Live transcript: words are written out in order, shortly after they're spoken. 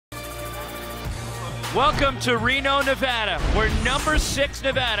Welcome to Reno, Nevada, where number 6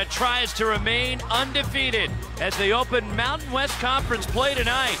 Nevada tries to remain undefeated as they open Mountain West Conference play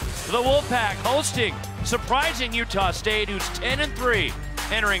tonight. The Wolfpack hosting surprising Utah State, who's 10-3,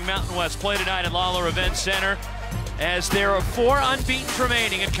 entering Mountain West play tonight at Lawler Event Center, as there are 4 unbeaten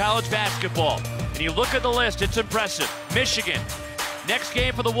remaining in college basketball. And you look at the list, it's impressive. Michigan, next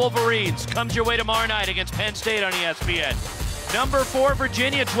game for the Wolverines, comes your way tomorrow night against Penn State on ESPN. Number 4,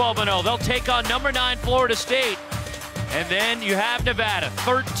 Virginia, 12-0. They'll take on number 9, Florida State. And then you have Nevada,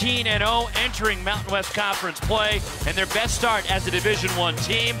 13-0, entering Mountain West Conference play, and their best start as a Division I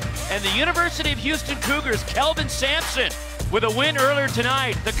team. And the University of Houston Cougars, Kelvin Sampson, with a win earlier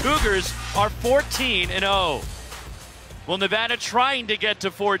tonight. The Cougars are 14-0. Well, Nevada trying to get to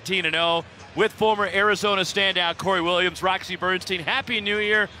 14-0 with former Arizona standout Corey Williams, Roxy Bernstein. Happy New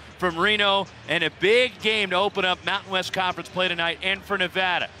Year from Reno, and a big game to open up Mountain West Conference play tonight. And for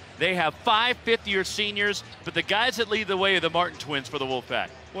Nevada, they have 5 fifth-year seniors, but the guys that lead the way are the Martin twins for the Wolfpack.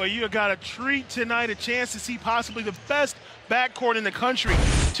 Well, you got a treat tonight, a chance to see possibly the best backcourt in the country.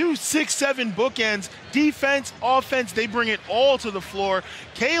 2 6'7" bookends, defense, offense, they bring it all to the floor.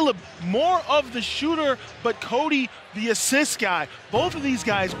 Caleb, more of the shooter, but Cody, the assist guy. Both of these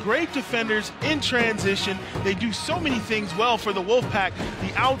guys, great defenders in transition. They do so many things well for the Wolfpack.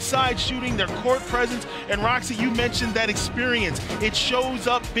 The outside shooting, their court presence, and Roxy, you mentioned that experience. It shows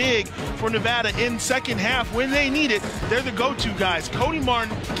up big for Nevada in second half. When they need it, they're the go-to guys. Cody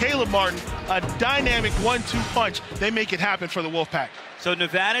Martin, Caleb Martin, a dynamic 1-2 punch. They make it happen for the Wolfpack. So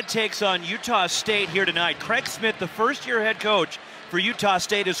Nevada takes on Utah State here tonight. Craig Smith, the first-year head coach for Utah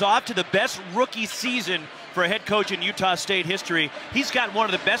State, is off to the best rookie season for a head coach in Utah State history. He's got one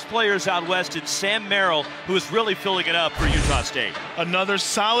of the best players out west in Sam Merrill, who is really filling it up for Utah State. Another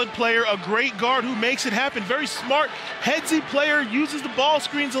solid player, a great guard who makes it happen. Very smart, headsy player, uses the ball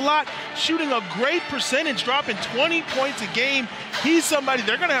screens a lot, shooting a great percentage, dropping 20 points a game. He's somebody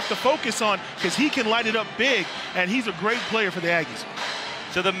they're going to have to focus on because he can light it up big, and he's a great player for the Aggies.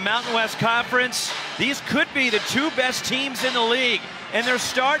 So the Mountain West Conference, these could be the 2 best teams in the league, and they're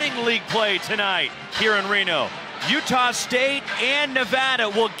starting league play tonight here in Reno. Utah State and Nevada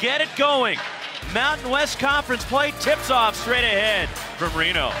will get it going. Mountain West Conference play tips off straight ahead from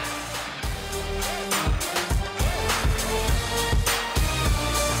Reno.